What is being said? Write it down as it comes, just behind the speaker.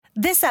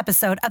This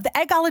episode of the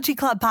Eggology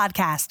Club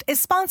podcast is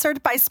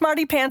sponsored by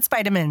Smarty Pants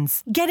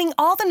Vitamins. Getting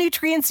all the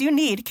nutrients you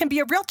need can be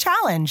a real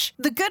challenge.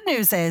 The good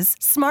news is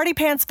Smarty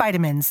Pants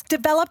Vitamins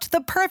developed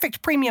the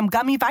perfect premium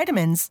gummy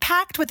vitamins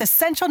packed with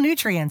essential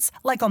nutrients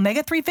like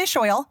omega-3 fish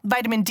oil,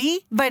 vitamin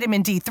D,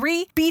 vitamin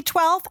D3,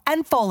 B12,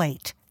 and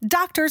folate.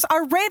 Doctors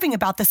are raving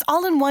about this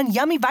all-in-one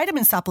yummy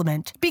vitamin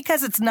supplement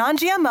because it's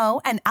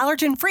non-GMO and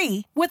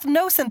allergen-free with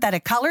no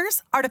synthetic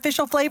colors,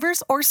 artificial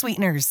flavors, or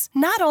sweeteners.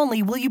 Not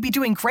only will you be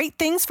doing great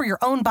things for your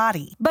own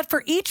body, but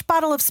for each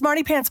bottle of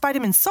Smarty Pants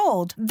vitamins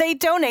sold, they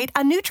donate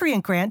a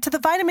nutrient grant to the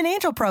Vitamin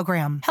Angel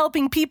program,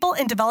 helping people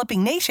in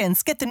developing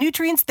nations get the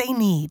nutrients they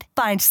need.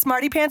 Find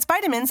Smarty Pants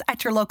vitamins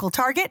at your local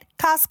Target,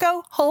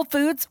 Costco, Whole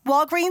Foods,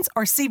 Walgreens,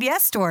 or CVS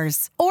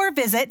stores. Or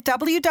visit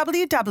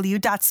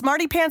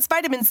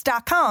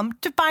www.smartypantsvitamins.com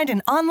to find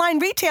an online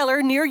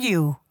retailer near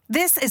you.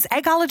 This is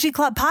Eggology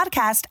Club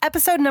Podcast,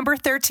 episode number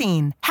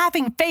 13,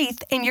 Having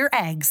Faith in Your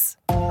Eggs.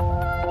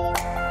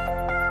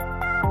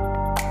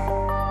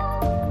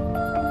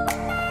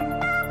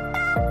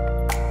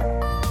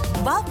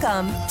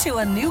 Welcome to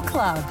a new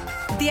club,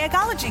 the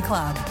Eggology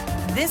Club.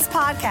 This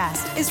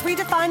podcast is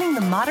redefining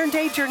the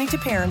modern-day journey to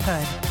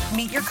parenthood.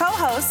 Meet your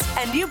co-hosts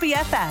and new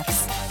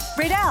BFFs,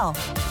 Radel,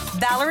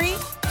 Valerie,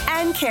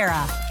 and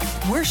Kara.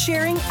 We're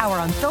sharing our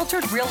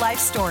unfiltered real-life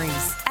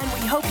stories, and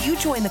we hope you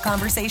join the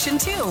conversation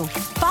too.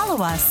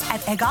 Follow us at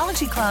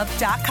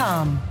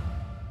eggologyclub.com.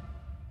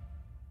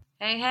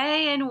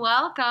 Hey, and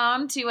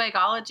welcome to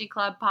Eggology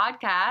Club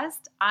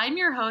Podcast. I'm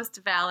your host,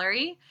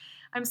 Valerie.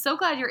 I'm so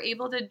glad you're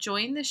able to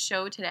join the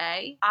show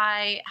today.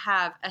 I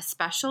have a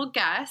special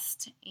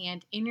guest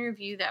and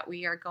interview that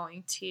we are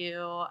going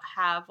to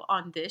have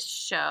on this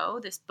show,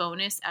 this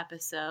bonus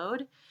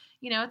episode.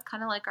 You know, it's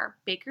kind of like our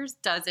Baker's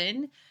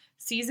Dozen.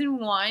 Season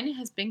 1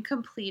 has been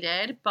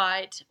completed,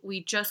 but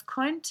we just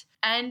couldn't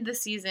end the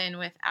season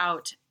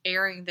without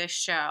airing this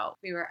show.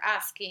 We were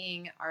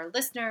asking our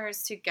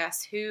listeners to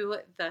guess who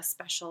the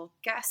special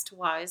guest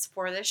was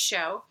for this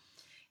show.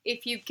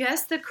 If you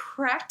guess the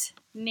correct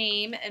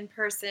name and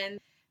person,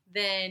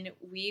 then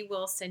we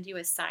will send you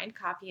a signed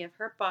copy of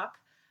her book.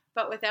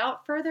 But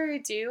without further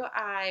ado,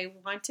 I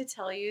want to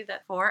tell you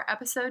that for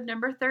episode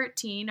number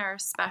 13, our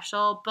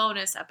special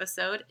bonus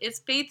episode, is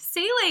Faith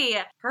Salie.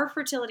 Her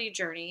fertility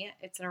journey,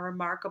 it's a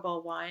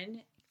remarkable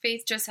one.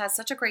 Faith just has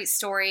such a great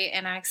story,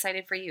 and I'm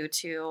excited for you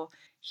to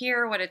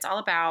hear what it's all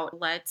about.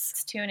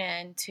 Let's tune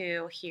in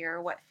to hear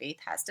what Faith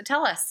has to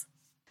tell us.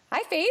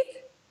 Hi,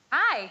 Faith.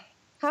 Hi.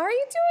 How are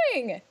you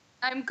doing?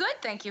 I'm good,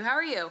 thank you. How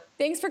are you?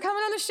 Thanks for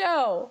coming on the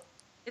show.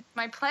 It's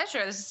my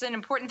pleasure. This is an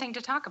important thing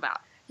to talk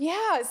about.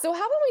 Yeah, so how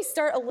about we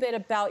start a little bit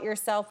about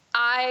yourself?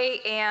 I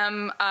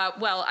am,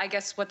 I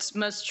guess what's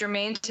most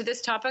germane to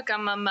this topic,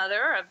 I'm a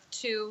mother of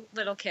 2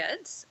 little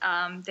kids.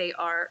 They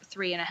are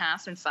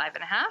 3.5 and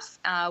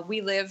 5.5.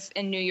 We live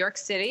in New York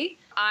City.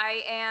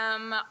 I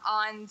am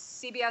on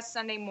CBS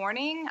Sunday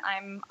Morning.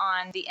 I'm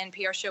on the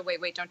NPR show Wait,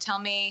 Wait, Don't Tell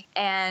Me.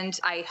 And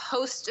I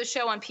host a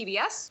show on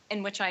PBS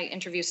in which I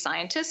interview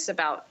scientists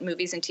about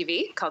movies and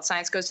TV called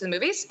Science Goes to the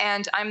Movies.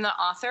 And I'm the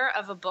author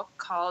of a book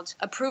called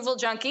Approval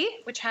Junkie,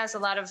 which has a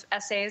lot of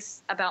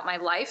essays about my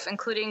life,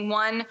 including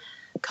one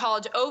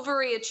called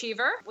Ovary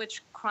Achiever,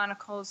 which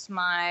chronicles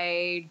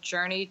my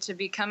journey to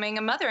becoming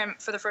a mother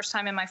for the first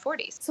time in my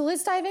 40s. So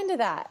let's dive into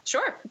that.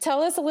 Sure.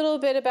 Tell us a little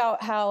bit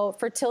about how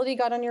fertility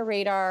got on your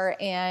radar,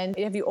 and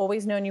have you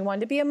always known you wanted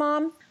to be a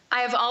mom?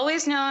 I have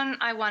always known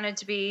I wanted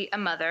to be a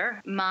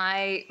mother.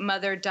 My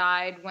mother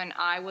died when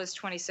I was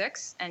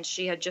 26, and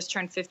she had just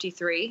turned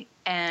 53,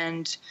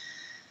 and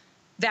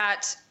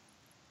that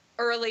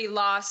early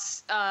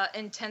loss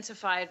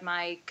intensified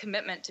my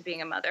commitment to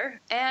being a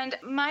mother. And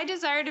my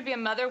desire to be a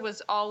mother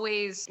was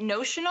always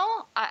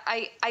notional.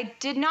 I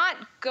did not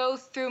go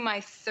through my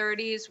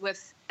 30s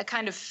with a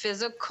kind of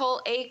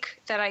physical ache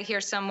that I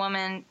hear some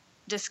women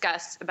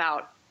discuss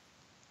about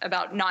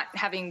not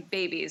having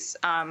babies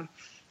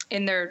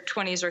in their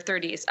 20s or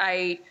 30s.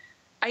 I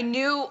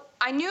knew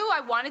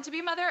I wanted to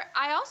be a mother.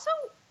 I also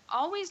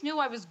always knew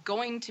I was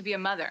going to be a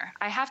mother.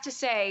 I have to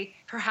say,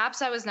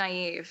 perhaps I was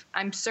naive.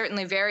 I'm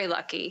certainly very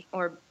lucky,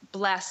 or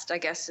blessed, I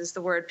guess is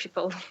the word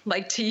people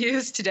like to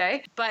use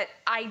today. But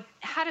I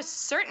had a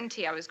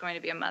certainty I was going to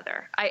be a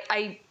mother.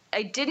 I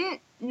didn't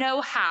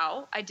know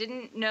how, I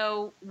didn't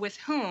know with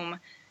whom,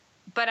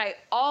 but I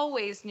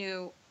always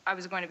knew I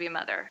was going to be a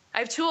mother. I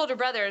have 2 older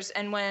brothers,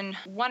 and when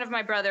one of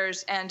my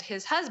brothers and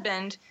his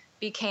husband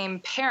became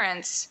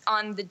parents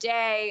on the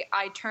day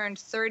I turned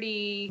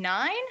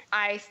 39,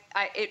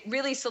 it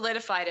really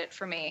solidified it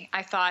for me.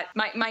 I thought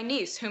my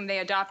niece, whom they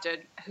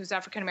adopted, who's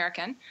African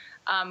American,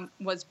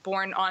 was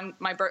born on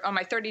my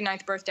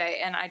 39th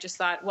birthday, and I just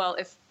thought, well,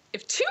 if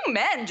 2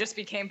 men just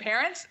became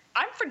parents,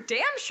 I'm for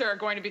damn sure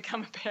going to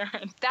become a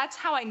parent. That's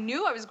how I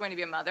knew I was going to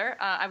be a mother.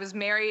 I was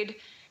married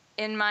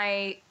in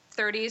my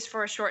 30s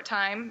for a short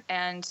time,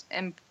 and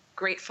am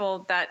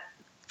grateful that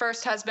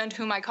first husband,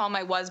 whom I call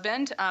my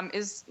husband,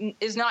 is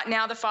not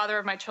now the father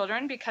of my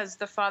children, because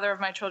the father of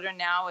my children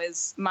now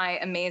is my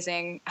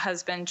amazing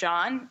husband,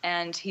 John,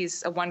 and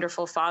he's a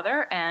wonderful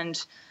father.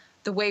 And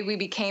the way we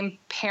became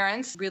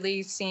parents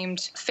really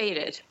seemed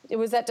fated.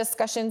 Was that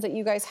discussions that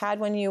you guys had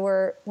when you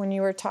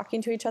were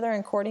talking to each other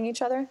and courting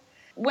each other?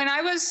 When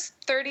I was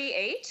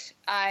 38,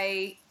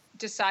 I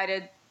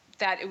decided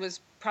that it was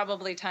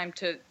probably time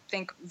to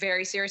think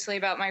very seriously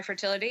about my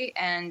fertility.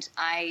 And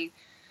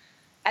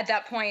at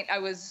that point, I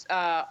was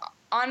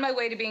on my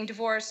way to being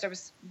divorced. I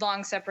was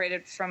long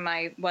separated from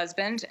my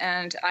husband,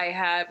 and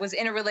I was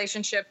in a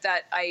relationship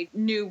that I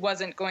knew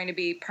wasn't going to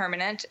be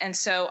permanent. And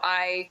so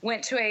I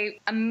went to an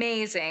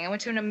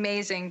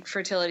amazing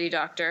fertility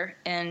doctor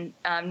in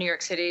New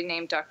York City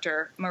named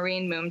Dr.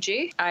 Maureen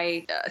Mumji.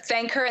 I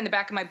thank her in the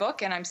back of my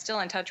book, and I'm still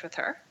in touch with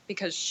her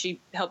because she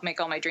helped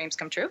make all my dreams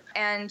come true.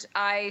 And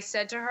I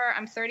said to her,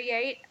 I'm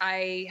 38.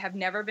 I have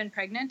never been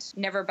pregnant,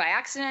 never by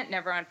accident,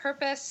 never on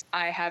purpose.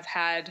 I have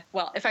had,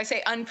 well, if I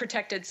say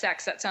unprotected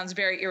sex, that sounds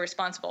very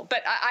irresponsible.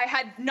 But I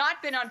had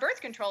not been on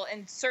birth control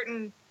in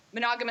certain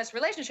monogamous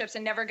relationships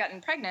and never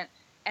gotten pregnant.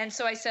 And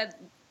so I said,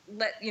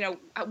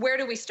 where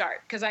do we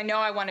start? Because I know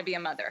I want to be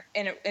a mother.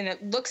 And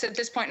it looks at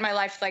this point in my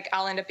life like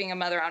I'll end up being a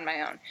mother on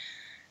my own.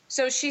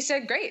 So she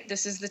said, great,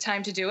 this is the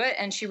time to do it.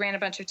 And she ran a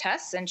bunch of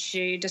tests, and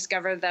she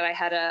discovered that I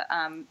had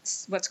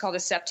what's called a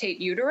septate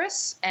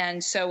uterus.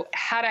 And so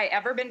had I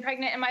ever been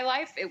pregnant in my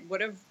life, it would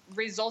have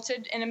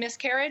resulted in a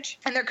miscarriage.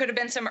 And there could have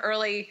been some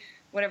early,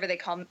 whatever they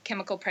call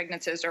chemical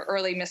pregnancies or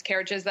early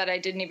miscarriages that I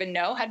didn't even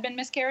know had been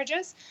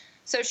miscarriages.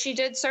 So she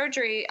did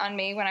surgery on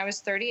me when I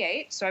was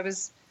 38. So I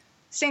was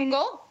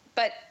single,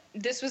 but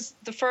this was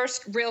the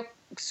first real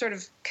sort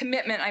of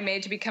commitment I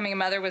made to becoming a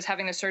mother, was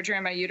having a surgery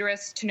on my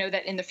uterus to know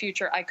that in the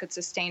future I could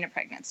sustain a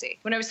pregnancy.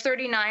 When I was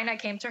 39, I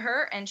came to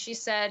her and she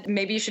said,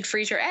 maybe you should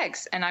freeze your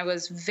eggs. And I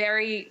was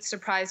very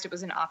surprised it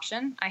was an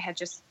option. I had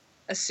just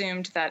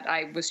assumed that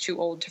I was too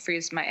old to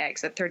freeze my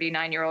eggs, that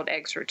 39-year-old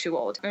eggs were too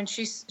old. And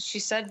she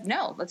said,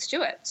 no, let's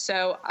do it.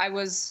 So I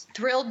was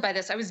thrilled by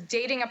this. I was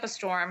dating up a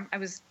storm. I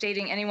was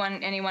dating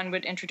anyone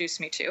would introduce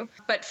me to,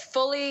 but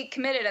fully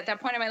committed at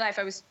that point in my life.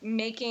 I was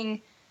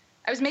making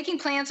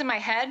plans in my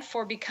head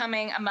for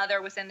becoming a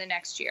mother within the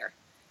next year.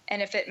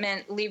 And if it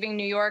meant leaving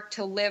New York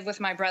to live with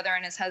my brother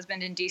and his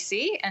husband in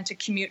D.C. and to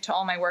commute to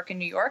all my work in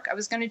New York, I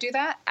was going to do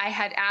that. I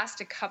had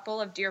asked a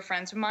couple of dear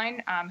friends of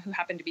mine who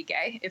happened to be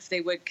gay if they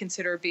would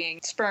consider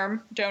being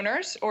sperm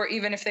donors or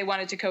even if they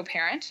wanted to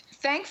co-parent.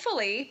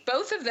 Thankfully,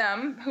 both of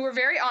them, who were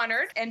very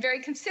honored and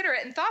very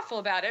considerate and thoughtful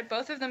about it,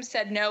 both of them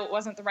said no, it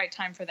wasn't the right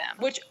time for them,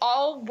 which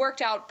all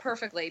worked out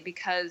perfectly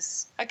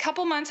because a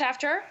couple months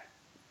after,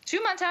 2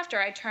 months after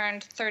I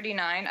turned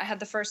 39, I had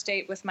the first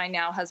date with my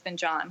now husband,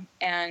 John,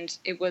 and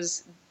it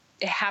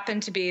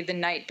happened to be the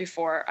night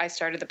before I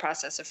started the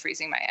process of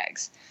freezing my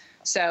eggs.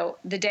 So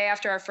the day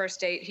after our first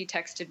date, he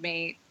texted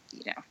me,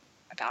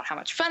 about how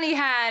much fun he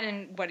had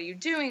and what are you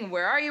doing?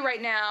 Where are you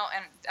right now?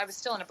 And I was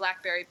still in a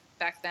BlackBerry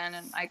back then,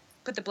 and I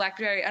put the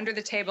BlackBerry under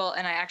the table,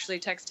 and I actually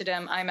texted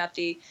him, I'm at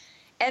the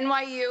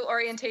NYU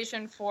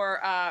orientation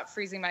for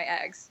freezing my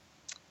eggs.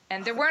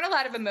 And there weren't a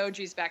lot of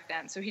emojis back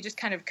then, so he just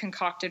kind of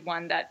concocted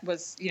one that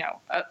was,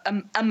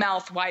 a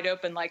mouth wide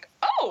open like,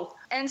 oh!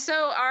 And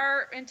so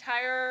our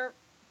entire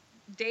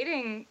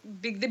dating,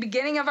 the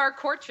beginning of our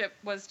courtship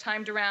was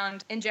timed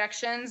around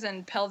injections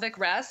and pelvic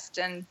rest.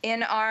 And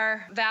in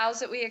our vows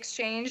that we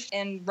exchanged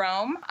in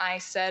Rome, I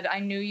said, I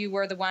knew you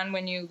were the one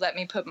when you let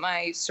me put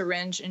my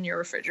syringe in your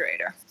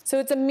refrigerator. So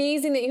it's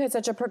amazing that you had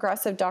such a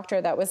progressive doctor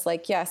that was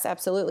like, yes,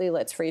 absolutely,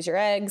 let's freeze your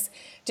eggs.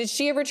 Did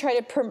she ever try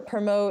to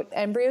promote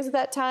embryos at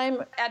that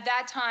time? At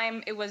that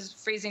time, it was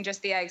freezing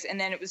just the eggs. And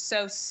then it was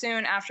so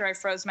soon after I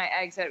froze my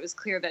eggs that it was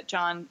clear that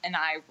John and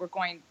I were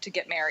going to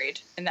get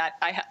married and that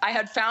I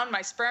had found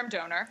my sperm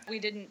donor. We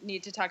didn't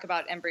need to talk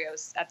about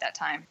embryos at that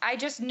time. I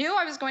just knew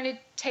I was going to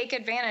take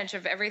advantage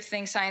of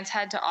everything science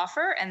had to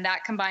offer, and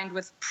that combined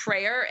with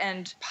prayer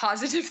and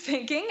positive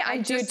thinking.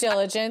 Due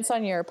diligence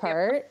on your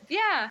part.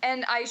 Yeah,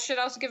 and I should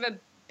also give a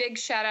big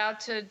shout out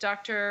to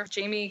Dr.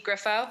 Jamie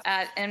Griffo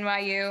at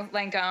NYU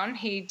Langone.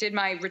 He did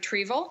my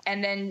retrieval,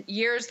 and then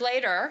years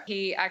later,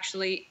 he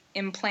actually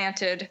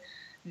implanted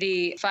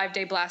the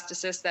 5-day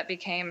blastocyst that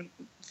became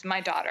my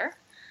daughter.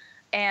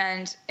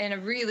 And in a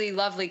really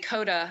lovely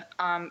coda,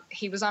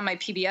 he was on my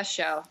PBS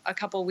show a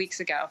couple weeks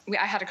ago.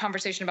 I had a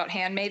conversation about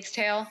Handmaid's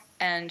Tale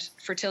and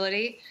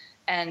fertility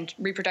and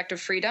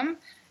reproductive freedom.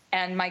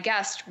 And my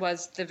guest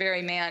was the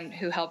very man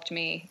who helped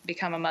me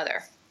become a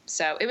mother.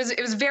 So it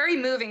was very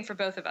moving for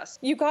both of us.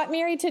 You got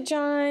married to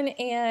John,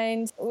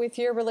 and with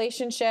your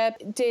relationship,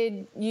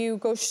 did you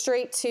go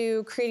straight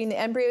to creating the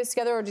embryos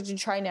together, or did you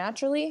try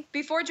naturally?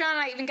 Before John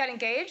and I even got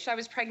engaged, I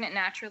was pregnant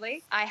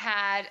naturally. I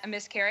had a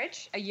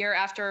miscarriage around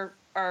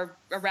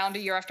a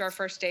year after our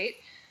first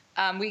date.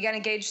 We got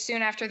engaged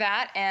soon after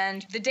that,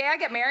 and the day I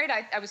got married,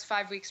 I was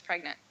 5 weeks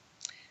pregnant.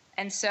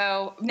 And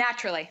so,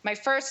 naturally, my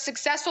first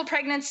successful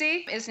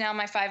pregnancy is now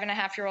my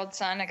 5.5-year-old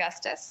son,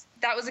 Augustus.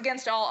 That was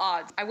against all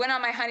odds. I went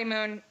on my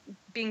honeymoon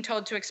being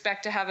told to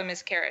expect to have a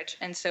miscarriage.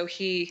 And so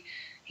he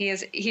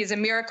is a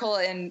miracle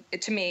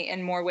to me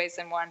in more ways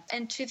than one.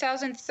 In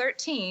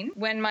 2013,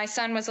 when my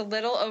son was a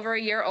little over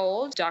a year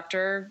old,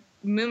 Dr.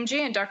 Moomji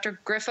and Dr.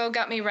 Griffo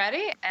got me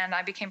ready, and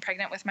I became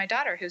pregnant with my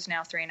daughter, who's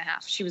now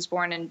 3.5. She was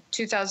born in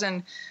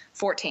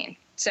 2014.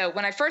 So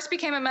when I first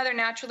became a mother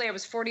naturally, I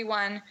was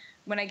 41.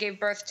 When I gave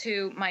birth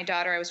to my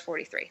daughter, I was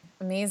 43.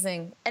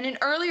 Amazing. In an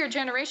earlier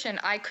generation,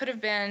 I could have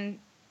been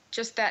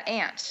just that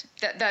aunt,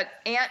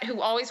 that aunt who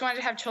always wanted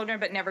to have children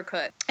but never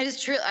could. It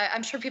is true.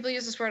 I'm sure people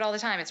use this word all the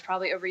time. It's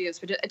probably overused,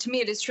 but to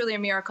me, it is truly a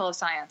miracle of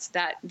science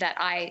that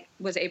I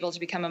was able to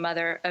become a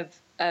mother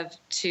of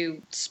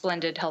 2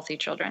 splendid, healthy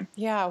children.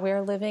 Yeah,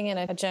 we're living in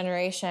a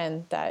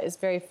generation that is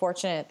very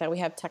fortunate that we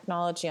have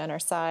technology on our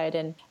side,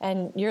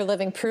 and you're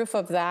living proof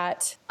of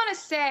that. I want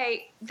to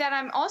say that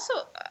I'm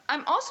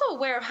also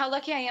aware of how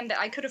lucky I am that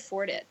I could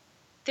afford it.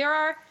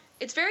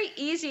 It's very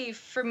easy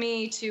for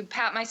me to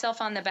pat myself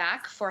on the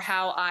back for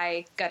how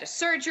I got a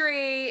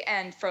surgery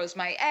and froze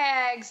my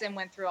eggs and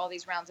went through all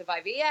these rounds of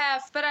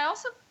IVF, but I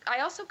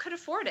also could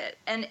afford it.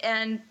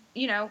 And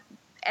you know,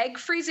 egg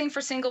freezing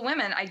for single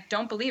women, I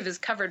don't believe is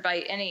covered by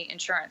any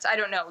insurance. I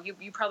don't know.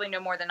 You probably know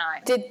more than I.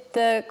 Did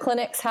the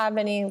clinics have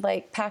any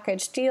like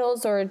package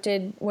deals, or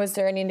was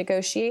there any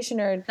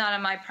negotiation? Or not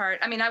on my part.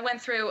 I mean, I went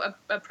through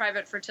a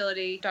private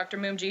fertility, Dr.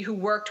 Moomji, who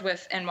worked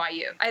with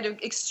NYU. I had an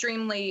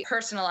extremely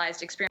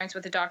personalized experience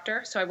with a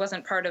doctor, so I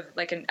wasn't part of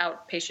like an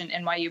outpatient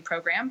NYU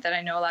program that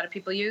I know a lot of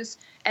people use.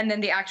 And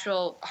then the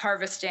actual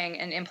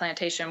harvesting and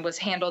implantation was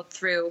handled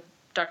through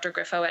Dr.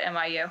 Griffo at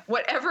NYU.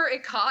 Whatever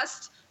it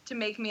cost to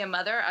make me a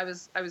mother, I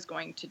was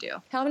going to do.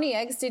 How many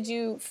eggs did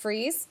you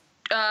freeze?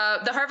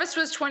 The harvest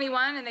was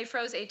 21 and they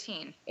froze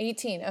 18.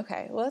 18,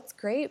 okay. Well, that's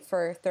great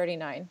for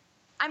 39.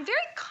 I'm very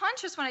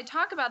conscious when I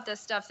talk about this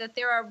stuff that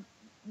there are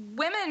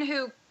women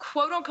who,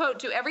 quote unquote,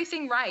 do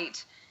everything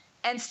right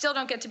and still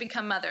don't get to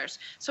become mothers.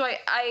 So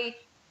I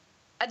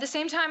at the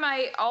same time,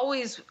 I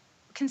always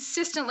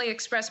consistently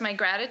express my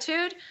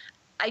gratitude.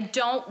 I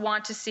don't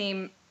want to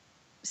seem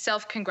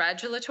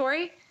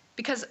self-congratulatory,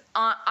 because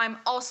I'm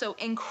also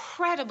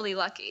incredibly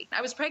lucky.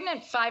 I was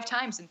pregnant 5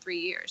 times in 3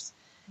 years,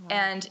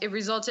 and it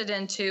resulted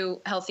in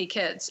 2 healthy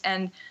kids.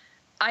 And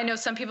I know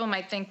some people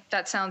might think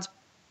that sounds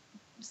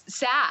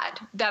sad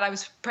that I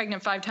was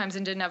pregnant 5 times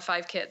and didn't have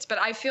 5 kids, but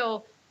I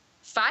feel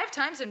 5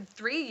 times in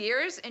 3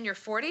 years in your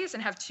 40s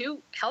and have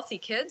 2 healthy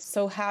kids.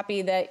 So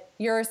happy that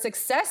your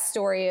success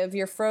story of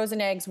your frozen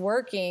eggs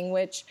working,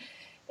 which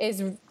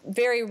is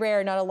very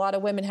rare. Not a lot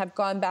of women have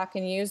gone back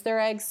and used their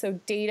eggs, so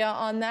data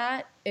on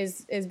that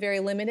is very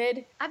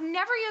limited. I've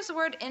never used the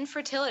word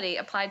infertility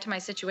applied to my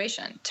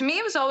situation. To me,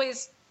 it was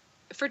always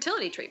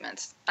fertility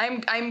treatments.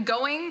 I'm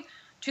going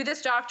to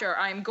this doctor.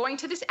 I'm going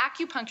to this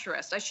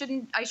acupuncturist.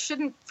 I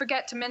shouldn't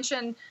forget to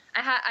mention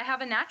I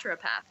have a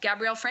naturopath,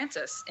 Gabrielle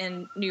Francis,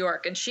 in New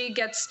York, and she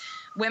gets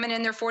women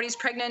in their 40s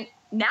pregnant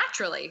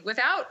naturally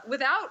without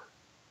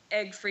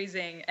egg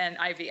freezing and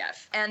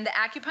IVF. And the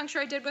acupuncture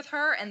I did with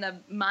her and the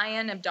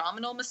Mayan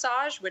abdominal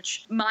massage,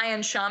 which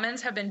Mayan shamans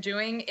have been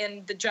doing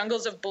in the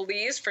jungles of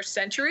Belize for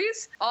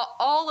centuries,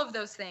 all of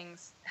those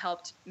things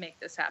helped make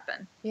this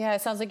happen. Yeah,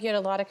 it sounds like you had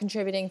a lot of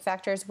contributing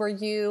factors. Were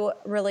you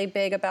really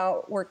big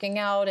about working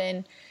out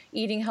and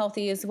eating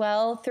healthy as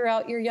well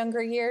throughout your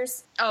younger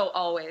years? Oh,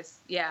 always.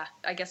 Yeah.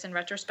 I guess in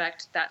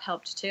retrospect, that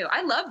helped too.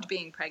 I loved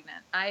being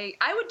pregnant. I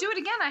would do it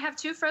again. I have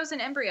 2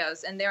 frozen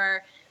embryos, and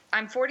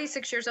I'm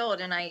 46 years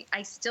old, and I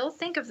still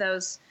think of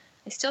those.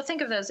 I still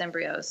think of those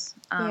embryos.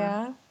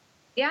 Yeah.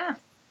 Yeah.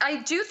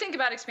 I do think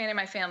about expanding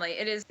my family.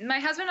 It is, my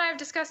husband and I have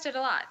discussed it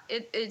a lot.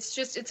 It's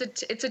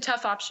a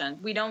tough option.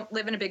 We don't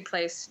live in a big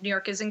place. New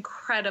York is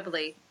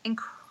incredibly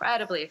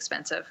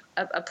expensive,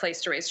 a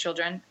place to raise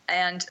children.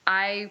 And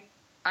I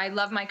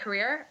love my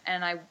career,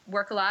 and I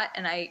work a lot,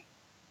 and I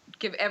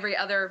give every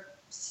other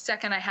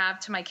second I have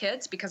to my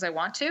kids because I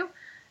want to.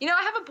 You know,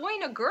 I have a boy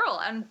and a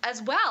girl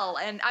as well,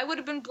 and I would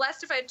have been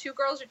blessed if I had 2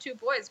 girls or 2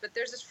 boys, but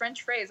there's this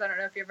French phrase, I don't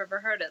know if you've ever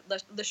heard it,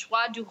 le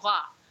choix du roi,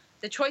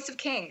 the choice of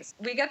kings.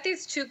 We got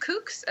these 2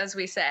 kooks, as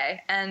we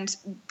say, and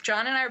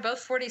John and I are both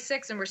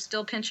 46, and we're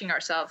still pinching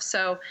ourselves.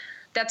 So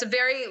that's a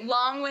very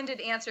long-winded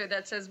answer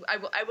that says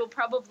I will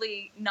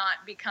probably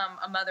not become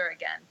a mother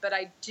again, but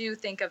I do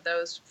think of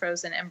those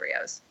frozen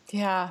embryos.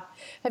 Yeah.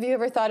 Have you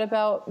ever thought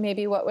about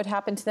maybe what would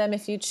happen to them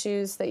if you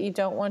choose that you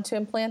don't want to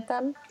implant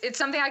them? It's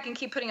something I can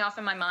keep putting off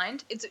in my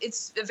mind.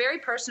 It's a very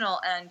personal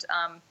and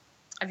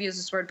I've used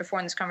this word before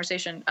in this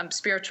conversation,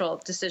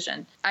 spiritual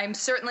decision. I'm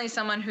certainly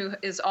someone who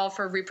is all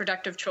for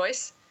reproductive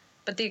choice,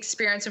 but the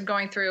experience of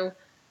going through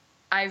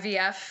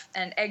IVF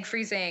and egg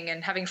freezing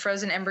and having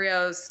frozen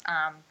embryos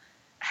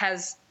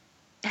has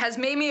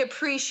made me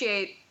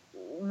appreciate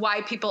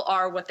why people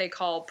are what they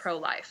call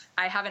pro-life.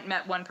 I haven't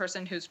met one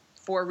person who's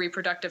for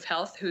reproductive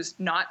health who's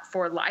not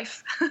for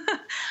life.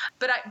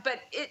 but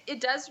it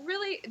does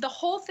really, the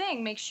whole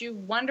thing makes you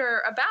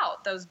wonder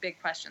about those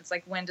big questions,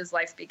 like when does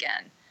life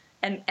begin?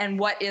 And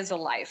what is a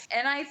life?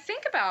 And I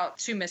think about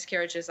 2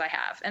 miscarriages I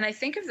have, and I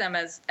think of them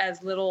as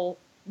little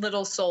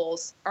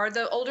souls, are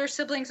the older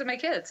siblings of my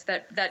kids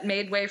that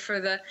made way for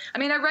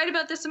I write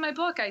about this in my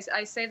book.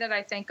 I say that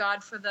I thank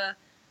God for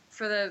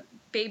the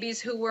babies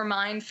who were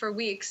mine for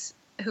weeks,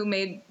 who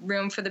made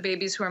room for the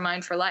babies who are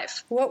mine for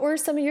life. What were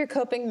some of your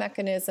coping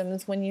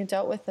mechanisms when you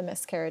dealt with the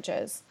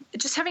miscarriages?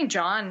 Just having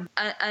John.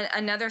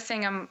 Another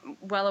thing I'm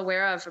well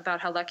aware of about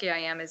how lucky I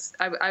am is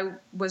I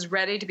was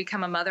ready to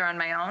become a mother on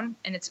my own.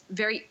 And it's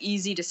very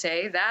easy to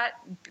say that,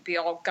 be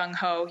all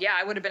gung-ho. Yeah,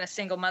 I would have been a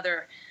single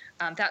mother.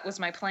 That was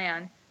my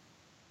plan.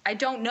 I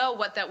don't know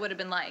what that would have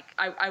been like.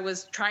 I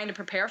was trying to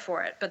prepare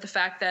for it. But the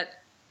fact that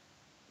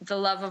the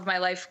love of my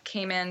life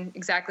came in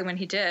exactly when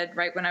he did,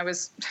 right when I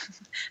was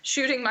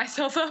shooting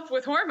myself up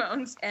with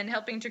hormones and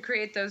helping to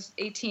create those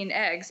 18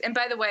 eggs. And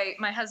by the way,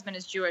 my husband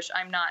is Jewish.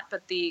 I'm not.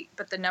 But the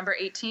number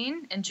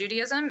 18 in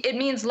Judaism, it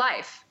means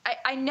life.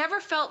 I never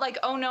felt like,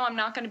 oh, no, I'm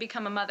not going to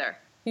become a mother.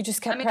 You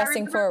just kept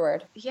pressing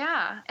forward.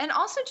 Yeah. And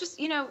also just,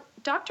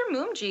 Dr.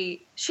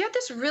 Mumji, she had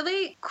this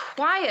really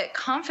quiet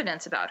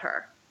confidence about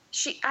her.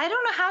 I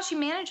don't know how she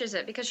manages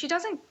it, because she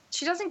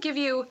doesn't give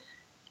you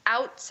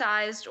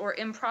outsized or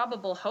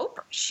improbable hope.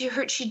 She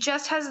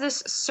just has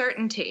this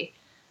certainty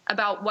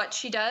about what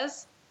she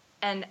does,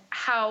 and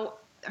how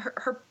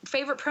her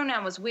favorite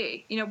pronoun was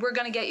we. We're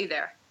going to get you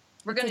there.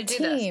 We're going to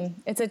do this.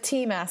 It's a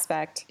team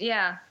aspect.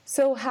 Yeah.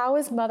 So how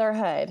is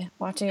motherhood,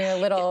 watching your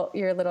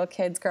little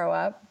kids grow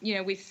up?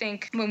 We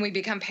think when we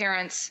become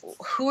parents,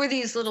 who are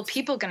these little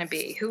people going to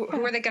be? Who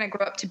are they going to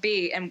grow up to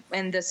be? And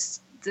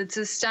this, it's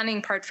a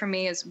stunning part for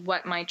me is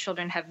what my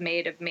children have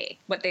made of me,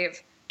 what they have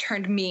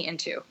turned me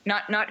into,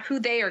 not who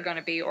they are going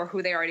to be or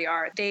who they already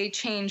are. They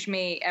change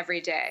me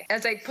every day.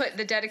 As I put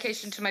the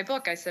dedication to my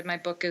book, I said my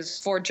book is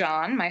for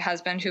John, my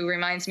husband, who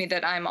reminds me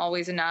that I'm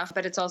always enough,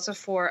 but it's also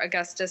for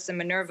Augustus and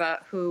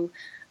Minerva, who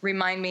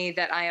remind me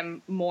that I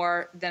am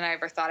more than I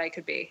ever thought I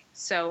could be.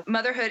 So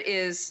motherhood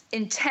is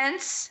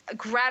intense,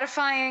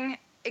 gratifying,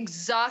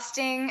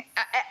 exhausting,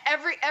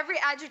 every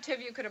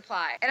adjective you could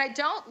apply. And I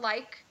don't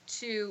like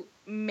to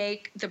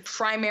make the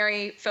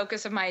primary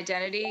focus of my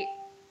identity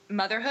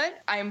motherhood.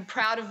 I'm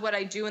proud of what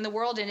I do in the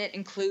world, and it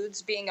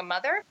includes being a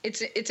mother.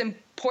 It's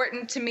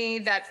important to me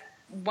that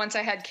once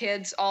I had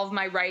kids, all of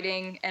my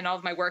writing and all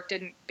of my work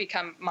didn't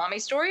become mommy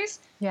stories.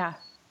 Yeah.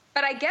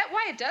 But I get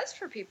why it does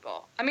for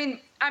people. I mean,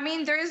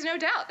 there is no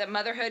doubt that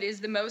motherhood is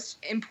the most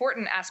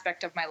important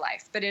aspect of my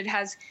life, but it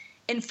has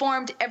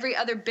informed every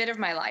other bit of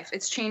my life.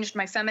 It's changed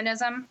my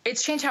feminism.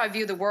 It's changed how I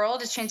view the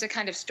world. It's changed the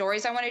kind of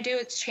stories I want to do.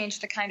 It's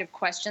changed the kind of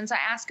questions I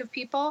ask of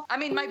people. I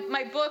mean,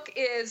 my book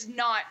is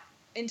not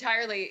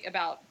entirely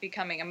about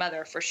becoming a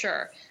mother, for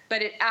sure,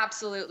 but it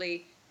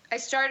absolutely, I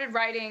started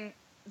writing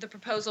the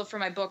proposal for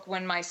my book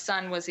when my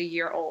son was a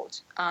year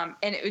old. And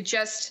it would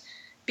just,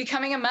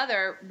 becoming a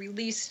mother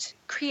released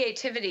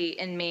creativity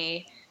in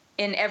me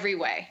in every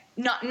way.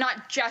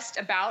 Not just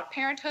about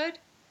parenthood,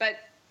 but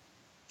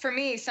for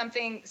me,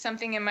 something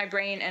in my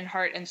brain and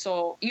heart and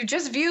soul. You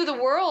just view the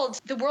world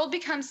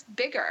becomes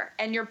bigger,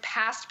 and your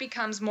past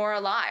becomes more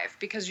alive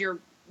because you're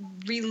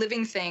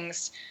reliving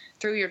things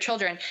through your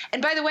children.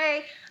 And by the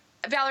way,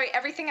 Valerie,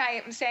 everything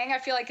I am saying, I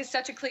feel like is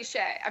such a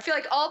cliche. I feel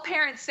like all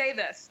parents say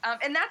this.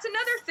 And that's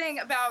another thing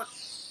about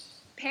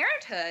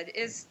parenthood,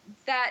 is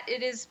that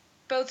it is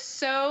both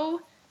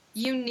so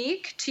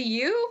unique to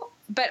you,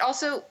 but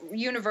also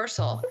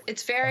universal.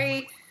 It's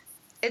very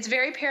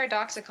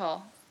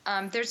paradoxical.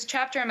 There's a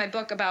chapter in my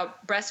book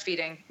about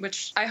breastfeeding,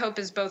 which I hope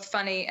is both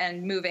funny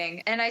and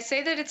moving. And I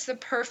say that it's the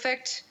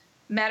perfect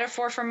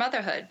metaphor for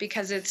motherhood,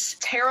 because it's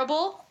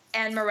terrible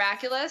and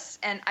miraculous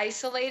and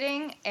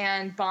isolating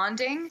and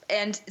bonding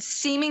and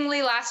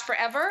seemingly lasts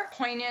forever,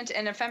 poignant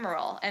and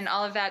ephemeral. And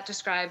all of that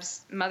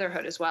describes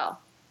motherhood as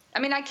well. I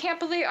mean, I can't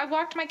believe I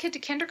walked my kid to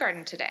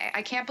kindergarten today.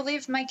 I can't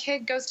believe my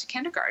kid goes to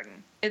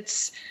kindergarten.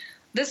 It's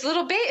this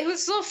little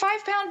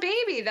 5-pound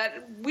baby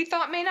that we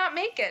thought may not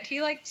make it.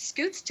 He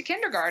scoots to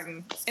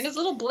kindergarten in his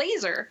little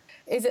blazer.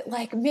 Is it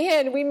like,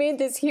 man, we made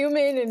this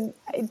human, and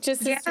it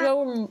just is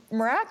so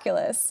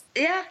miraculous?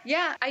 Yeah.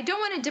 I don't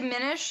want to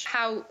diminish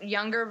how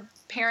younger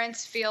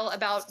parents feel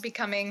about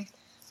becoming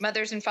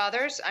mothers and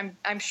fathers.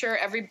 I'm sure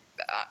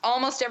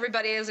almost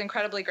everybody is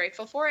incredibly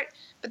grateful for it.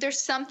 But there's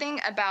something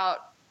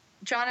about,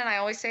 John and I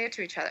always say it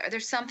to each other,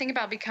 there's something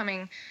about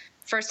becoming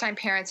first-time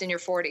parents in your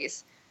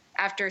 40s.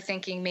 After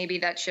thinking maybe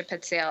that ship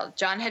had sailed.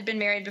 John had been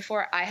married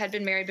before. I had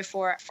been married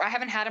before. I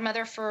haven't had a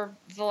mother for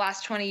the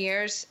last 20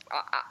 years.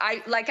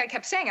 Like I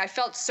kept saying, I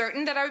felt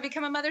certain that I would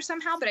become a mother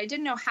somehow, but I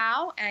didn't know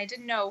how, and I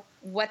didn't know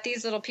what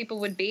these little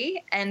people would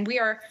be. And we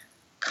are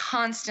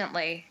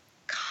constantly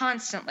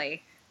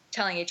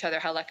telling each other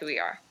how lucky we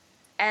are.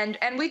 And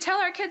we tell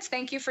our kids,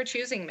 thank you for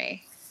choosing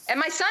me. And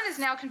my son is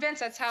now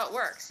convinced that's how it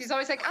works. He's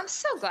always like, I'm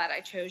so glad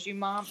I chose you,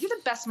 Mom. You're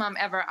the best mom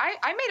ever.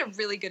 I made a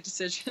really good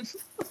decision.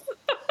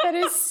 That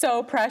is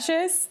so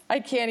precious. I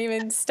can't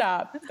even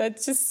stop.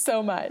 That's just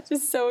so much.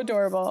 It's so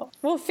adorable.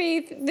 Well,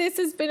 Faith, this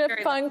has been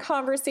a fun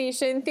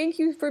conversation. Thank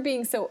you for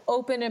being so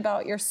open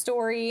about your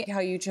story,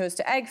 how you chose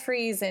to egg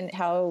freeze and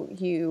how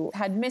you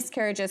had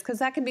miscarriages, because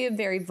that can be a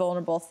very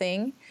vulnerable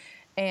thing,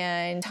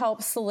 and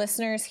helps the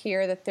listeners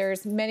hear that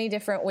there's many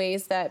different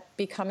ways that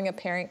becoming a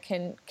parent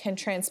can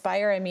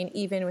transpire. I mean,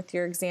 even with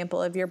your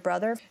example of your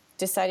brother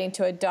deciding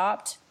to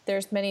adopt,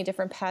 there's many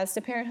different paths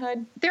to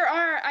parenthood. There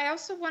are. I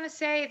also want to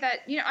say that,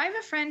 I have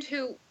a friend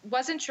who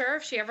wasn't sure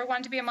if she ever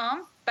wanted to be a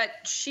mom, but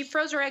she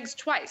froze her eggs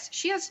twice.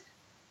 She has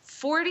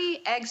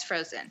 40 eggs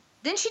frozen.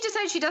 Then she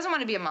decided she doesn't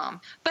want to be a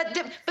mom. But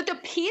the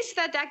peace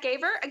that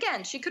gave her,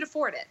 again, she could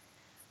afford it.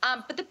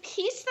 But the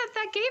peace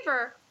that gave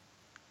her,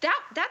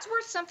 that's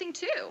worth something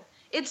too.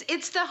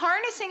 It's the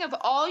harnessing of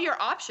all your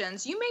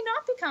options. You may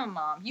not become a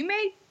mom.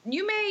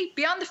 You may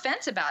be on the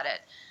fence about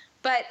it.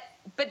 But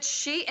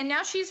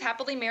now she's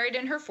happily married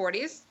in her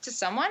 40s to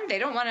someone. They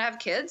don't want to have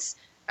kids.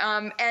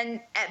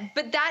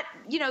 But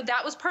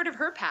that was part of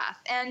her path.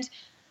 And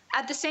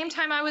at the same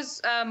time I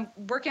was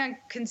working on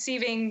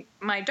conceiving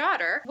my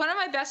daughter, one of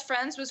my best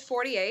friends was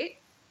 48.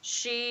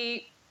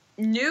 She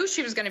knew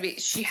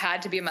she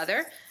had to be a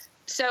mother.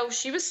 So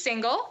she was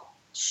single.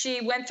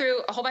 She went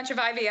through a whole bunch of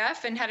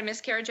IVF and had a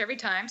miscarriage every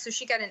time. So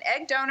she got an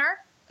egg donor,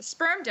 a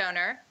sperm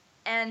donor,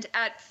 and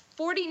at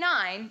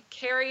 49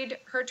 carried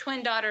her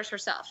twin daughters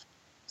herself.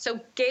 So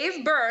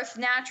gave birth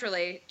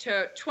naturally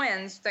to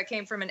twins that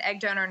came from an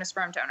egg donor and a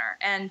sperm donor.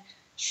 And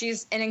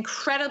she's an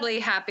incredibly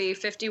happy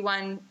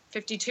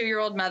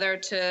 52-year-old mother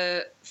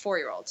to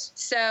 4-year-olds.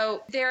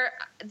 So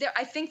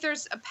I think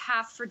there's a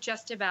path for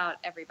just about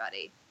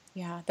everybody.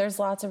 Yeah, there's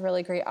lots of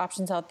really great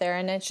options out there,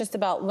 and it's just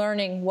about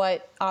learning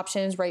what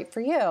option is right for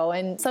you.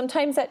 And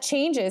sometimes that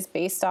changes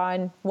based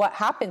on what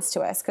happens to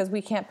us, because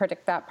we can't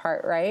predict that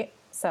part, right?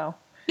 So.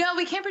 No,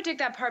 we can't predict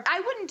that part. I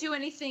wouldn't do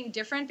anything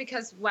different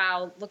because,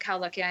 wow, look how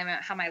lucky I am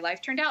at how my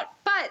life turned out.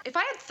 But if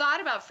I had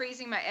thought about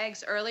freezing my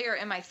eggs earlier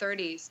in my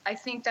 30s, I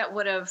think that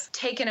would have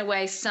taken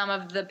away some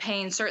of the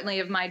pain, certainly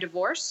of my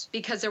divorce,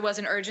 because there was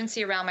an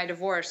urgency around my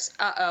divorce.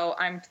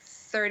 I'm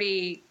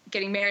 30,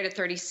 getting married at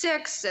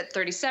 36, at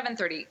 37,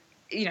 30.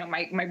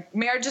 My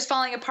marriage is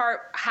falling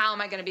apart. How am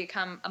I going to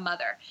become a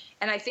mother?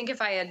 And I think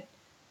if I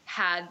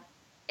had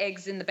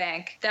eggs in the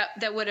bank,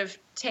 that would have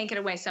taken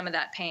away some of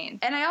that pain.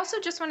 And I also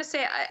just want to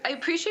say, I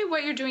appreciate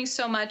what you're doing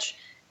so much,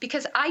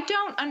 because I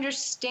don't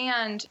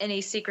understand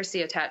any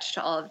secrecy attached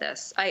to all of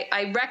this.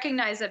 I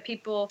recognize that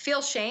people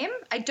feel shame.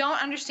 I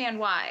don't understand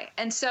why.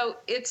 And so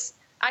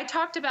I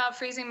talked about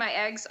freezing my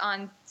eggs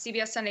on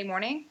CBS Sunday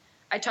Morning.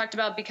 I talked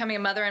about becoming a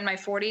mother in my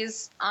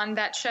 40s on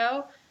that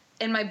show.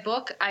 In my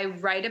book, I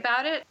write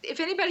about it. If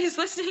anybody's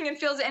listening and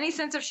feels any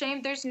sense of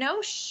shame, there's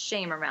no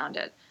shame around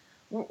it.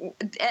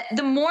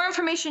 The more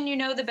information you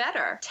know, the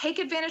better. Take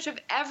advantage of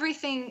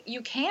everything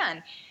you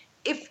can.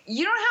 If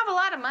you don't have a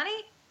lot of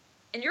money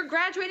and you're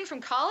graduating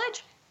from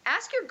college,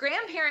 ask your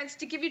grandparents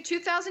to give you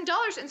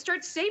 $2,000 and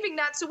start saving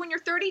that, so when you're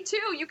 32,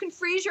 you can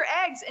freeze your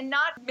eggs and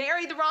not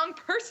marry the wrong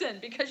person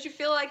because you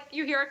feel like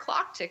you hear a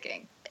clock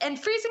ticking.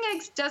 And freezing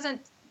eggs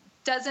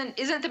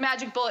isn't the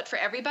magic bullet for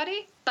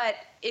everybody, but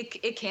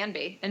it can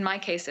be. In my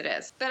case, it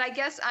is. But I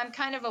guess I'm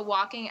kind of a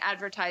walking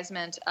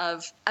advertisement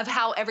of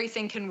how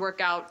everything can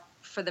work out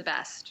for the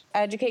best.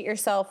 Educate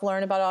yourself,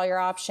 learn about all your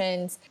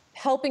options,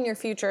 helping your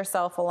future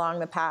self along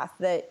the path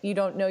that you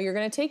don't know you're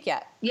going to take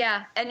yet.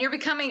 Yeah, and you're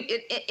becoming,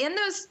 in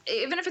those,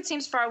 even if it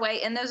seems far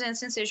away, in those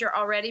instances, you're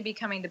already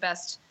becoming the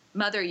best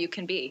mother you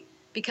can be,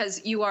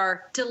 because you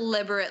are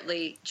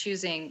deliberately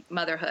choosing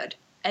motherhood.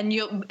 And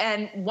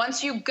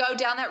once you go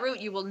down that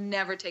route, you will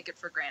never take it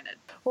for granted.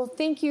 Well,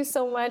 thank you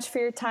so much for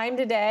your time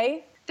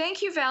today.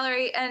 Thank you,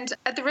 Valerie. And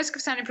at the risk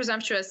of sounding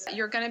presumptuous,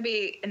 you're going to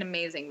be an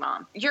amazing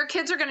mom. Your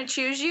kids are going to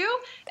choose you,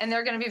 and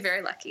they're going to be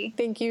very lucky.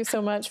 Thank you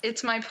so much.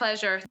 It's my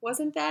pleasure.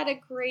 Wasn't that a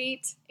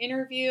great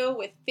interview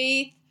with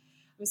Faith?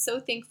 I'm so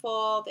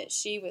thankful that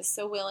she was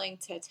so willing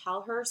to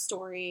tell her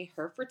story,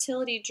 her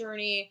fertility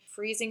journey,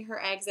 freezing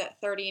her eggs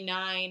at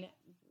 39,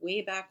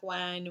 way back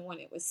when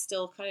it was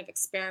still kind of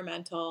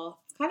experimental.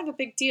 It's kind of a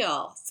big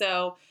deal.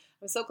 So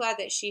I'm so glad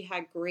that she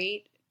had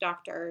great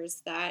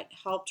doctors that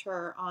helped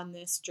her on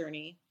this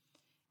journey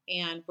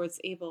and was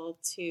able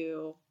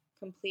to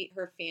complete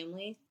her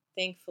family,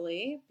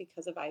 thankfully,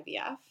 because of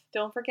IVF.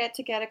 Don't forget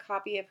to get a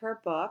copy of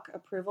her book,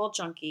 Approval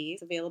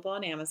Junkies, available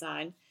on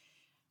Amazon.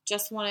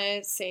 Just want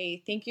to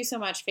say thank you so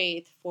much,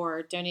 Faith,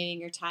 for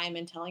donating your time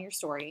and telling your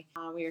story.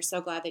 We are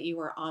so glad that you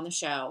were on the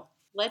show.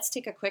 Let's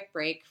take a quick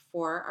break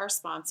for our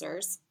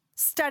sponsors.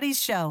 Studies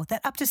show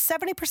that up to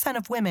 70%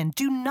 of women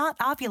do not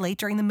ovulate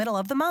during the middle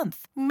of the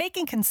month,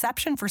 making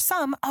conception for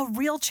some a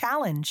real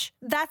challenge.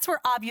 That's where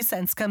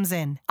OvuSense comes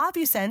in.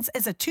 OvuSense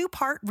is a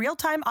 2-part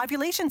real-time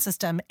ovulation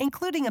system,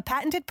 including a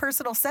patented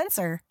personal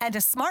sensor and a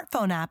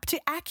smartphone app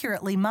to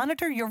accurately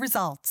monitor your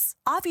results.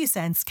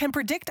 OvuSense can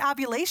predict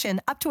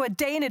ovulation up to a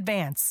day in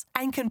advance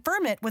and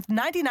confirm it with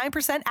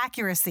 99%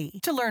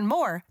 accuracy. To learn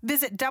more,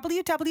 visit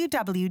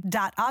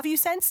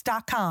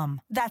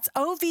www.ovusense.com. That's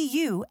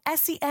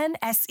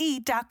OVUSENSE.com.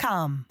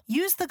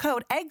 Use the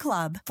code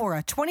EGGCLUB for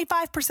a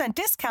 25%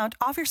 discount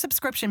off your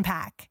subscription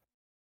pack.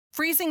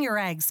 Freezing your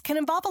eggs can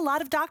involve a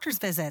lot of doctor's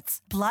visits,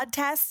 blood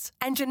tests,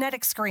 and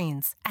genetic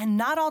screens, and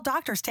not all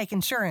doctors take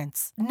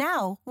insurance.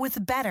 Now,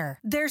 with Better,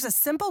 there's a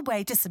simple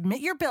way to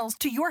submit your bills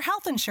to your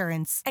health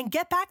insurance and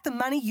get back the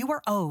money you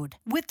are owed.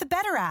 With the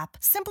Better app,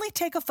 simply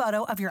take a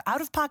photo of your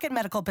out-of-pocket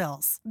medical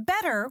bills.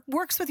 Better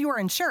works with your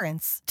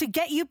insurance to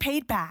get you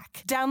paid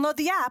back. Download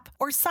the app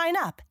or sign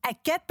up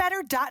at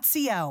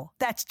getbetter.co.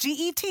 That's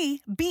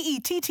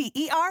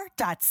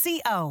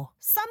GetBetter.co.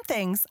 Some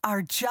things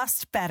are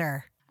just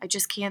better. I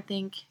just can't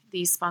thank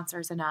these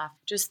sponsors enough.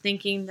 Just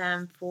thanking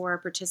them for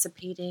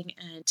participating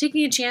and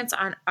taking a chance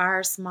on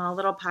our small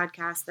little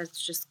podcast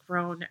that's just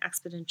grown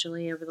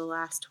exponentially over the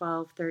last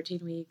 12,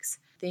 13 weeks.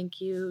 Thank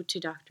you to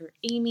Dr.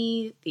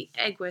 Amy, the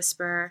Egg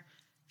Whisperer,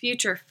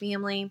 Future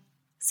Family,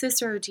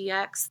 Cicero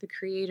DX, the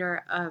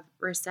creator of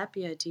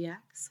Recepia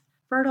DX,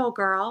 Fertile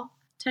Girl,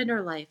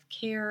 Tender Life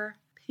Care,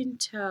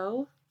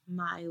 Pinto,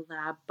 My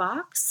Lab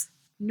Box,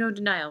 No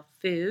Denial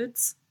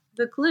Foods,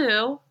 The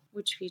Glue,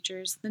 which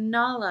features the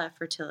Nala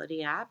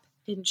Fertility app,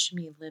 Pinch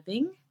Me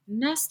Living,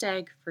 Nest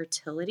Egg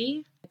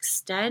Fertility,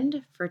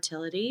 Extend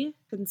Fertility,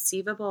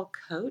 Conceivable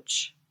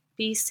Coach,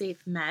 Be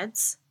Safe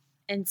Meds,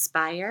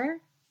 Inspire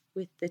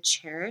with the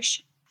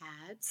Cherish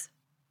ads,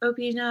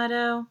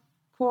 Opinado,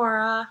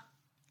 Quora,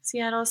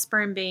 Seattle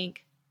Sperm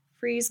Bank,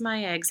 Freeze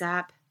My Eggs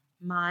app,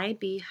 My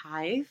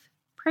Beehive,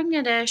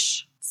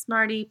 Pregnantish,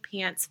 Smarty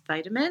Pants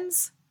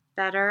Vitamins,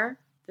 Better,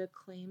 the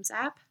Claims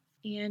app,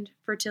 and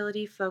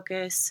Fertility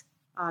Focus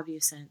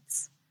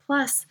Ovusense.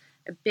 Plus,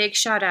 a big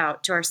shout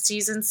out to our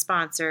season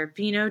sponsor,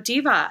 Vino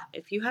Diva.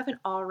 If you haven't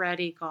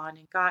already gone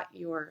and got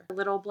your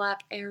little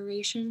black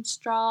aeration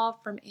straw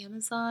from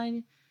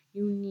Amazon,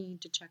 you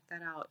need to check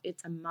that out.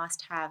 It's a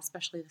must-have,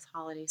 especially this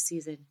holiday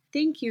season.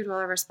 Thank you to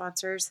all of our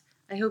sponsors.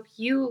 I hope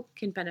you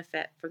can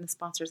benefit from the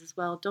sponsors as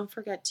well. Don't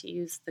forget to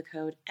use the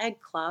code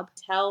EGGCLUB.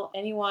 Tell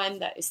anyone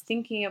that is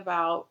thinking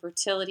about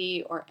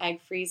fertility or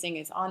egg freezing,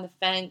 is on the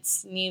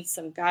fence, needs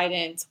some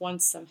guidance,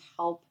 wants some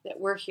help, that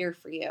we're here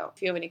for you.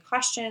 If you have any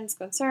questions,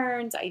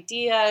 concerns,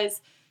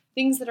 ideas,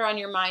 things that are on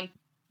your mind,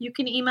 you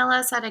can email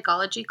us at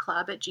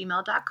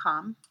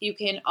eggologyclub@gmail.com. You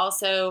can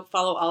also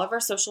follow all of our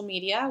social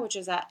media, which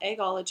is at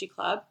Eggology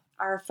Club.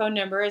 Our phone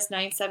number is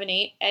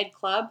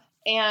 978-EGG-CLUB.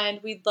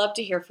 And we'd love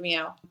to hear from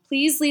you.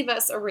 Please leave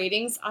us a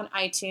ratings on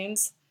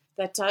iTunes.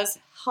 That does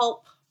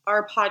help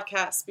our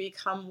podcast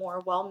become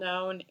more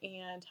well-known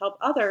and help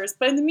others.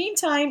 But in the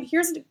meantime,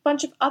 here's a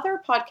bunch of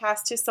other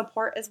podcasts to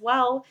support as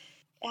well.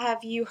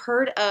 Have you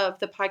heard of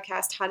the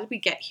podcast How Did We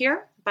Get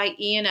Here by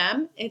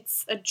E&M?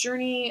 It's a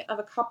journey of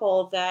a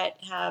couple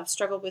that have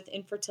struggled with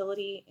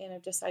infertility and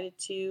have decided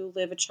to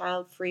live a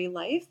child-free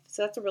life.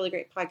 So that's a really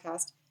great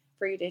podcast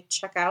for you to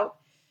check out.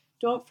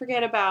 Don't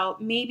forget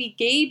about Maybe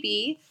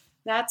Gaby.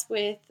 That's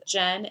with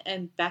Jen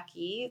and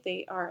Becky.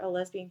 They are a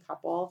lesbian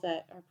couple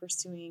that are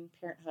pursuing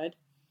parenthood.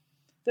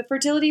 The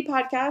Fertility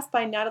Podcast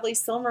by Natalie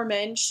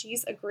Silverman.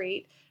 She's a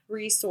great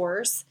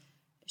resource.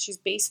 She's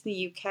based in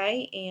the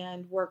UK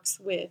and works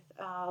with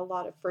a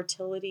lot of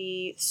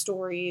fertility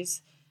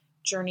stories,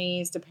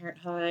 journeys to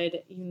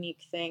parenthood,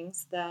 unique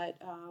things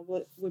that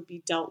would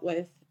be dealt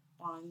with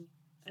on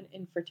an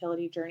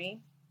infertility journey.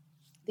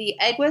 The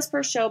Egg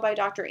Whisperer Show by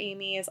Dr.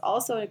 Amy is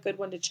also a good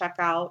one to check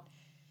out.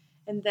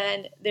 And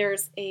then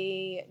there's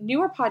a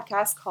newer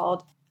podcast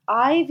called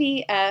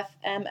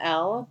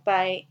IVFML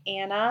by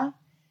Anna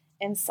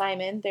and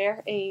Simon.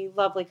 They're a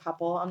lovely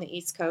couple on the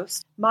East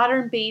Coast.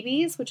 Modern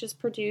Babies, which is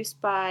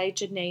produced by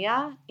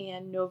Janaea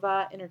and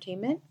Nova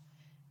Entertainment.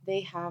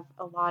 They have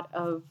a lot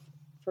of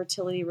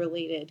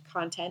fertility-related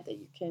content that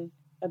you can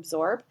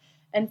absorb.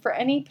 And for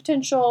any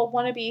potential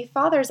wannabe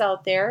fathers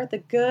out there, The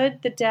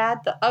Good, the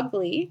Dad, the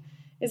Ugly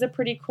is a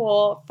pretty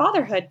cool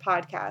fatherhood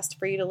podcast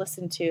for you to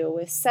listen to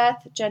with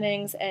Seth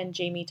Jennings and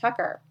Jamie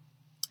Tucker.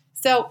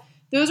 So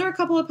those are a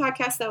couple of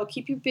podcasts that will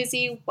keep you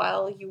busy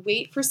while you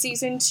wait for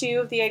season 2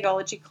 of the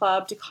Eggology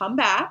Club to come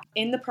back.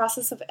 In the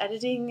process of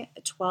editing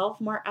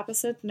 12 more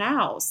episodes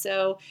now.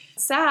 So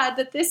sad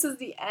that this is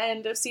the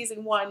end of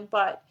season 1,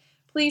 but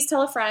please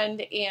tell a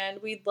friend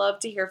and we'd love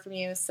to hear from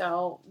you.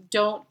 So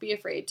don't be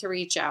afraid to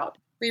reach out.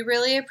 We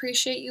really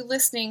appreciate you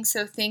listening,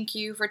 so thank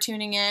you for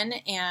tuning in,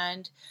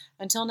 and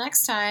until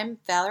next time,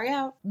 Valerie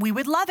out. We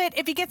would love it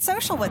if you get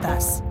social with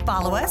us.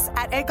 Follow us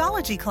at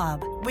Eggology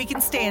Club. We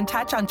can stay in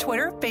touch on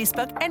Twitter,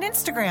 Facebook, and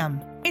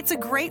Instagram. It's a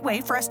great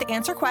way for us to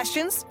answer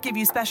questions, give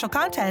you special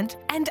content,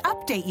 and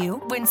update you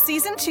when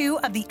Season 2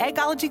 of the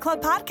Eggology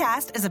Club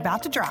podcast is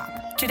about to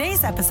drop.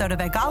 Today's episode of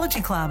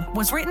Eggology Club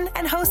was written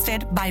and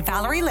hosted by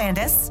Valerie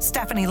Landis,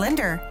 Stephanie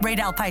Linder,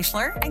 Raydell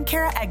Peischler, and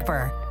Kara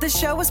Egber. The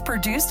show was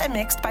produced and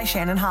mixed by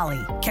Shannon Holly.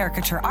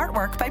 Caricature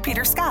artwork by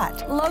Peter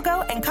Scott.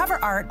 Logo and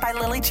cover art by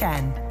Lily Chen.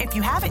 If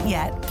you haven't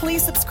yet,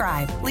 please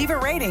subscribe, leave a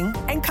rating,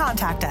 and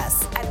contact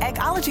us at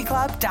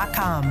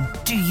eggologyclub.com.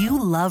 Do you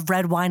love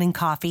red wine and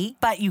coffee,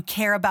 but you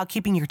care about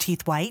keeping your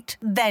teeth white?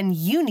 Then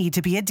you need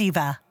to be a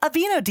diva. A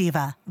Vino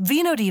Diva.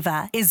 Vino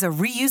Diva is a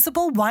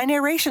reusable wine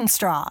aeration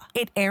straw.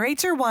 It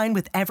aerates your your wine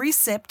with every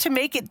sip to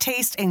make it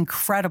taste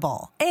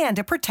incredible. And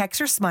it protects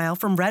your smile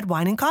from red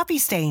wine and coffee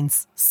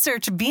stains.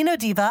 Search Vino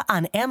Diva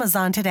on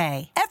Amazon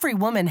today. Every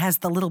woman has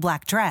the little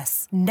black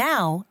dress.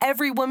 Now,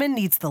 every woman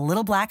needs the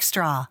little black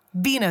straw.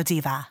 Vino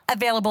Diva.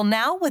 Available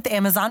now with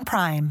Amazon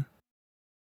Prime.